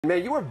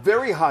Man, you were a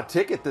very hot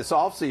ticket this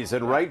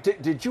offseason, right?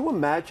 Did you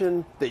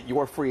imagine that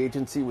your free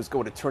agency was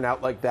going to turn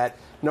out like that,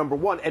 number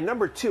one? And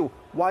number two,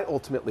 why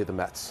ultimately the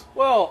Mets?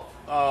 Well,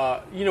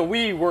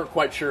 we weren't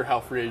quite sure how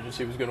free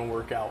agency was going to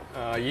work out.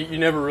 You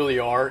never really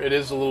are. It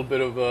is a little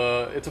bit of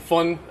it's a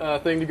fun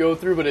thing to go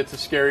through, but it's a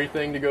scary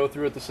thing to go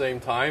through at the same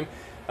time.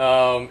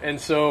 And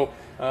so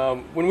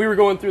when we were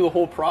going through the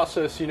whole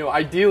process,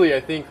 ideally I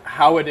think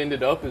how it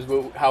ended up is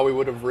how we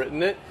would have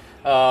written it.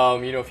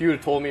 If you would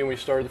have told me when we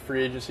started the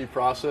free agency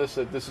process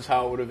that this is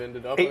how it would have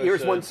ended up, 8 years,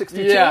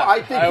 162. Yeah,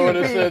 I think I would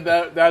have said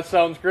that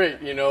sounds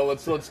great.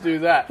 Let's do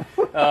that.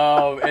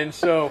 And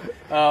so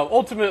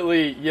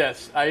ultimately,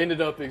 yes, I ended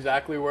up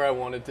exactly where I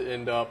wanted to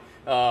end up.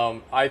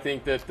 I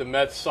think that the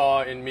Mets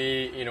saw in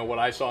me, what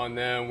I saw in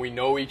them. We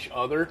know each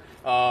other,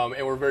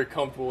 and we're very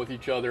comfortable with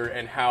each other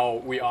and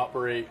how we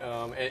operate.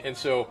 And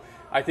so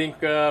I think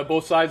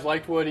both sides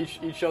liked what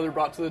each other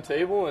brought to the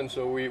table, and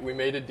so we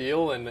made a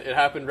deal, and it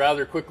happened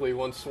rather quickly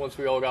once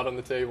we all got on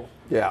the table.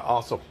 Yeah,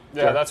 awesome.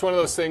 Yeah, that's one of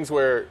those things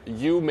where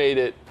you made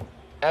it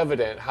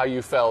evident how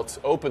you felt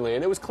openly,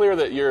 and it was clear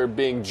that you're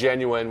being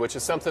genuine, which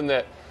is something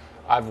that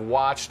I've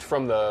watched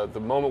from the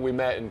moment we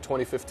met in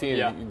 2015.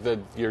 Yeah.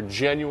 You're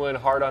genuine,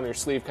 heart on your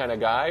sleeve kind of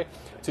guy.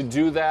 To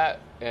do that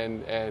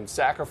and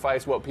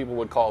sacrifice what people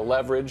would call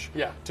leverage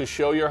to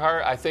show your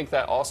heart, I think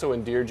that also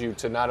endeared you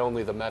to not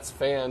only the Mets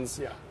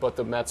fans, but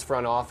the Mets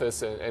front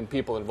office and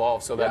people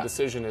involved. So that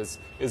decision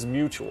is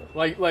mutual.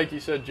 Like you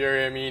said,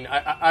 Jerry, I mean,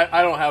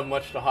 I don't have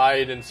much to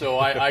hide, and so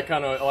I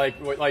kind of,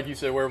 like you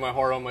said, wear my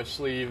heart on my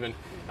sleeve. And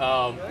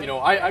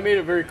I made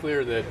it very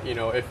clear that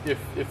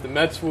if the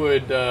Mets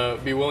would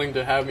be willing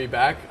to have me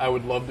back, I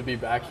would love to be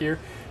back here.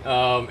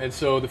 And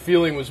so the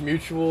feeling was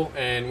mutual,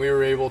 and we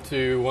were able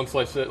to, once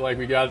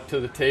we got to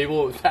the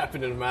table, it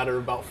happened in a matter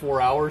of about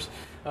 4 hours.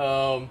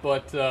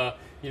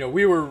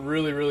 We were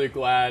really, really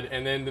glad.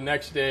 And then the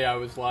next day I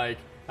was like,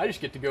 I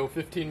just get to go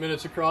 15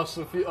 minutes across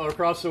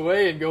the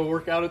way and go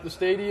work out at the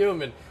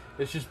stadium, and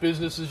it's just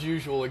business as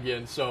usual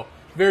again. So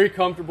very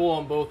comfortable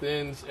on both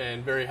ends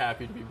and very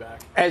happy to be back.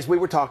 As we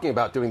were talking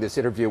about doing this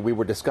interview, we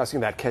were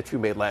discussing that catch you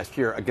made last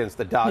year against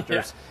the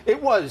Dodgers. Yeah.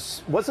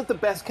 Was it the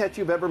best catch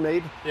you've ever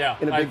made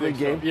in a big league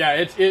game?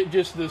 Yeah, it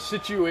just the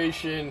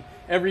situation,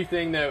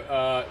 everything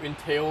that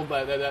entailed,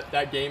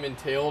 that game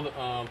entailed.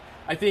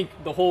 I think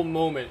the whole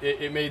moment,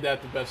 it made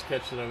that the best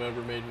catch that I've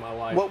ever made in my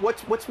life.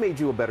 What's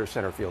made you a better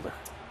center fielder?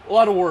 A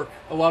lot of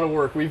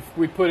work.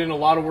 We've put in a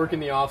lot of work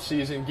in the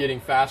offseason, getting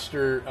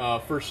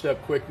faster, first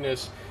step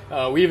quickness.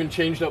 We even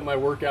changed up my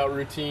workout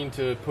routine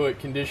to put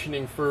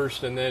conditioning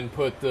first and then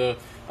put the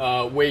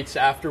weights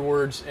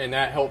afterwards, and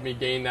that helped me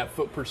gain that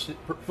foot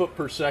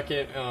per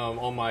second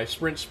on my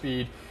sprint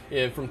speed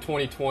from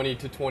 2020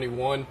 to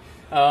 21.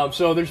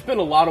 So there's been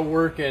a lot of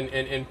work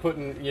and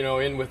putting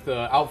in with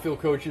the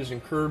outfield coaches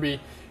and Kirby,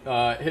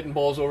 hitting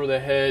balls over the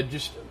head,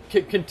 just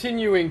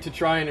continuing to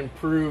try and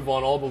improve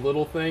on all the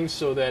little things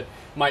so that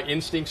my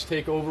instincts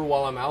take over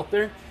while I'm out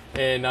there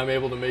and I'm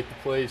able to make the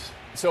plays.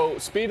 So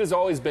speed has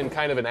always been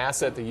kind of an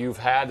asset that you've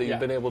had, that you've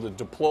been able to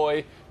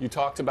deploy. You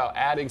talked about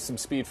adding some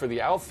speed for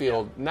the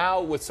outfield. Now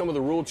with some of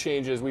the rule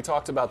changes, we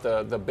talked about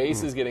the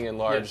bases getting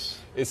enlarged. Yes.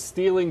 Is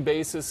stealing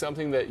bases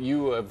something that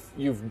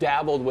you've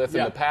dabbled with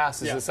in the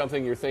past? Is this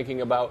something you're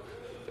thinking about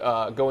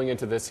going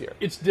into this year?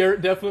 It's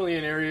definitely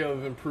an area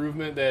of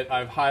improvement that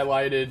I've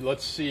highlighted.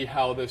 Let's see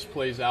how this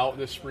plays out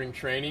this spring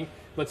training.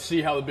 Let's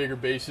see how the bigger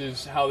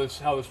bases, how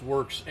this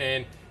works.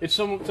 And it's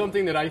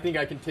something that I think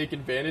I can take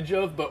advantage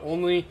of, but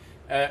only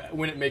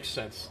when it makes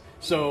sense.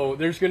 So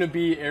there's going to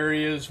be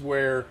areas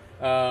where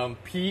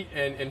Pete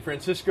and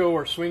Francisco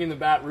are swinging the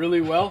bat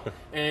really well,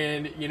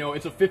 and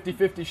it's a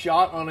 50-50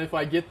 shot on if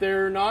I get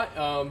there or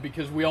not,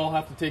 because we all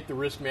have to take the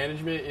risk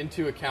management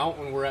into account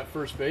when we're at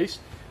first base.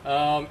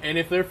 And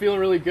if they're feeling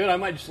really good, I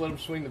might just let them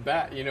swing the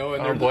bat, and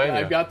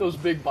I've got those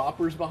big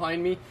boppers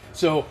behind me.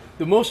 So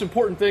the most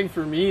important thing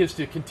for me is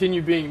to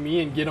continue being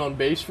me and get on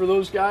base for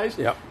those guys.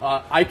 Yep.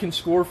 I can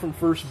score from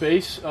first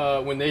base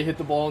when they hit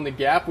the ball in the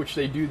gap, which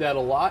they do that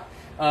a lot.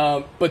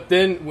 But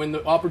then when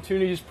the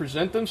opportunities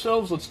present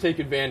themselves, let's take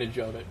advantage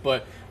of it.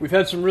 But we've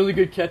had some really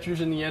good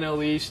catchers in the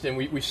NL East, and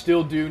we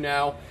still do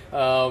now.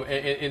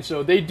 And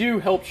so they do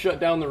help shut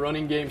down the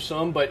running game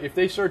some, but if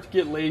they start to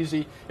get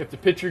lazy, if the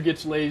pitcher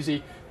gets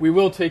lazy, we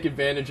will take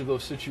advantage of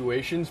those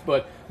situations,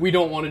 but we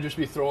don't want to just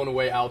be throwing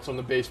away outs on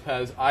the base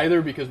paths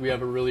either, because we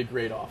have a really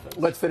great offense.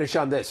 Let's finish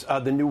on this.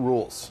 The new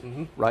rules,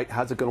 right?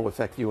 How's it going to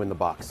affect you in the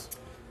box?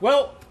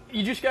 Well,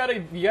 you just gotta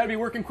be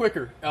working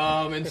quicker,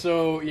 and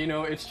so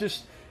it's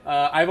just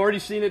I've already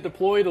seen it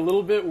deployed a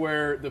little bit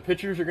where the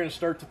pitchers are going to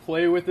start to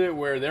play with it,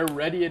 where they're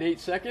ready at 8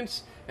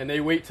 seconds and they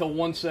wait till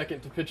 1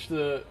 second to pitch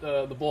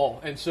the ball,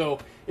 and so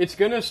it's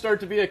going to start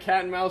to be a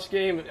cat and mouse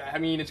game. I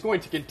mean, it's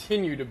going to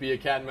continue to be a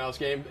cat and mouse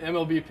game.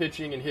 MLB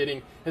pitching and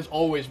hitting has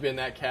always been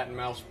that cat and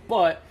mouse,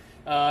 but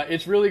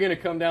it's really going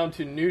to come down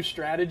to new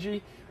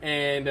strategy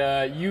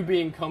and you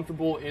being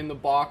comfortable in the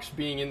box,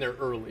 being in there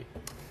early.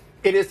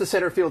 It is the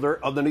center fielder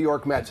of the New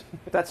York Mets.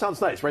 That sounds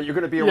nice, right? You're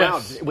going to be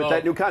around with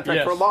that new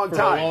contract for a long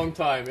time. For a long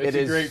time. It's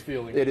a great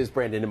feeling. It is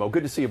Brandon Nimmo.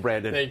 Good to see you,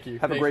 Brandon. Thank you.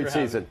 Have a great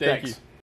season. Thank you.